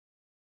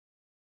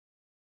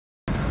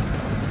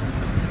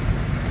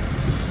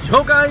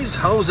Yo guys,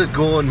 how's it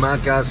going?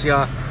 Matt Gas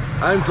here.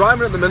 I'm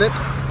driving at the minute.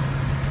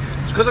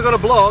 It's because I got a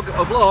vlog.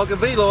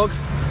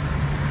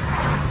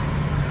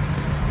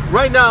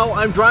 Right now,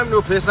 I'm driving to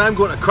a place and I'm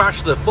going to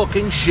crash the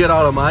fucking shit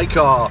out of my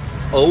car.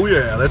 Oh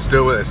yeah, let's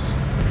do this.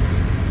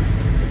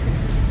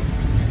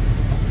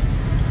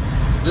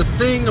 The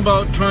thing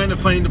about trying to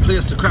find a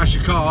place to crash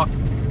your car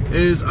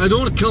is I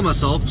don't want to kill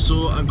myself,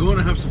 so I'm going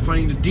to have to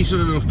find a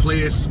decent enough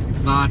place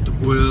that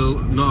will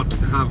not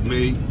have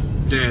me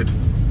dead.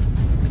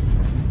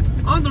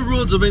 On the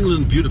roads of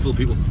England, beautiful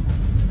people.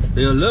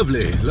 They are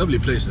lovely, lovely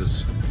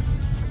places.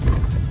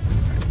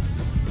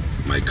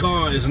 My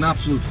car is an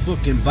absolute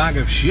fucking bag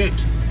of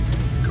shit.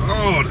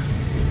 God.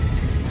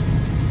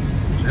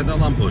 I hit that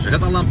lamppost,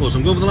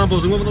 I'm going for the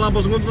lamppost,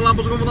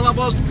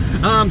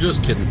 I'm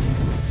just kidding.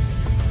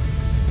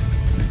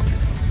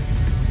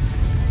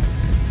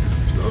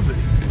 It's lovely.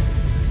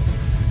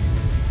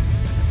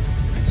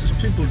 There's just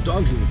people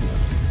dogging here.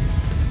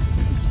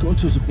 Let's go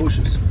into the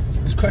bushes.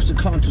 Let's crash the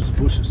car into the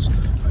bushes.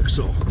 Like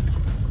so.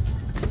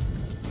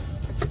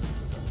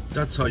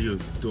 That's how you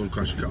don't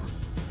crash a car.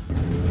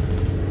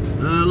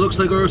 Looks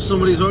like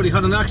somebody's already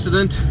had an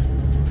accident.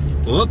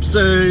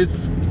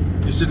 Whoopsies!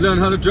 You should learn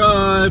how to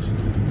drive.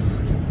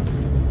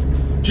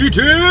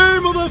 GT,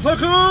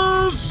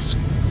 motherfuckers!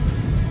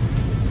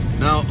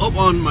 Now, up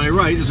on my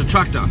right is a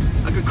tractor.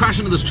 I could crash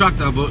into this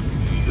tractor, but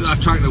that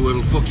tractor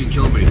will fucking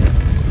kill me.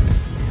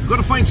 We've got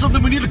to find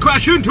something we need to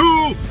crash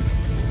into!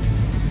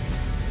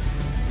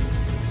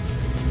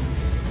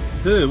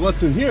 Hey,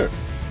 what's in here?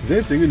 Is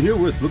anything in here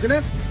worth looking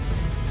at?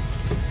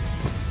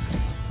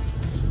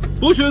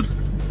 Bushes!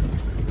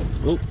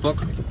 Oh, fuck.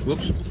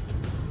 Whoops.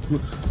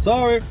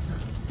 Sorry.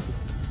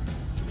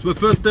 It's my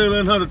first day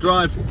learning how to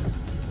drive.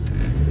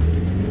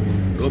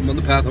 Oh, I'm on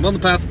the path, I'm on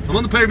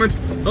the pavement.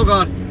 Oh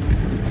god.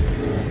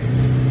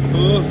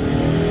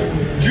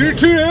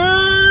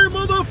 GTA,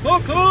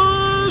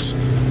 motherfuckers!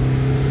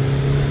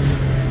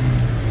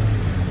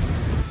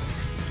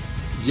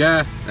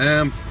 Yeah,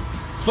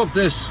 fuck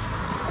this.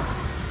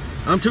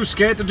 I'm too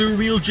scared to do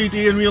real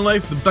GT in real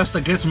life. The best I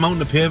get is mounting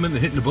the pavement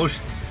and hitting the bush.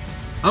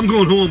 I'm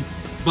going home.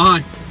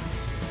 Bye.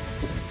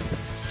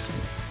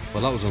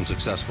 Well, that was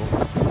unsuccessful.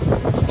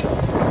 Let's check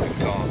the fucking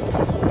car.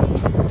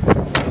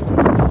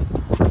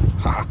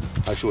 Ha!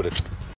 I showed it.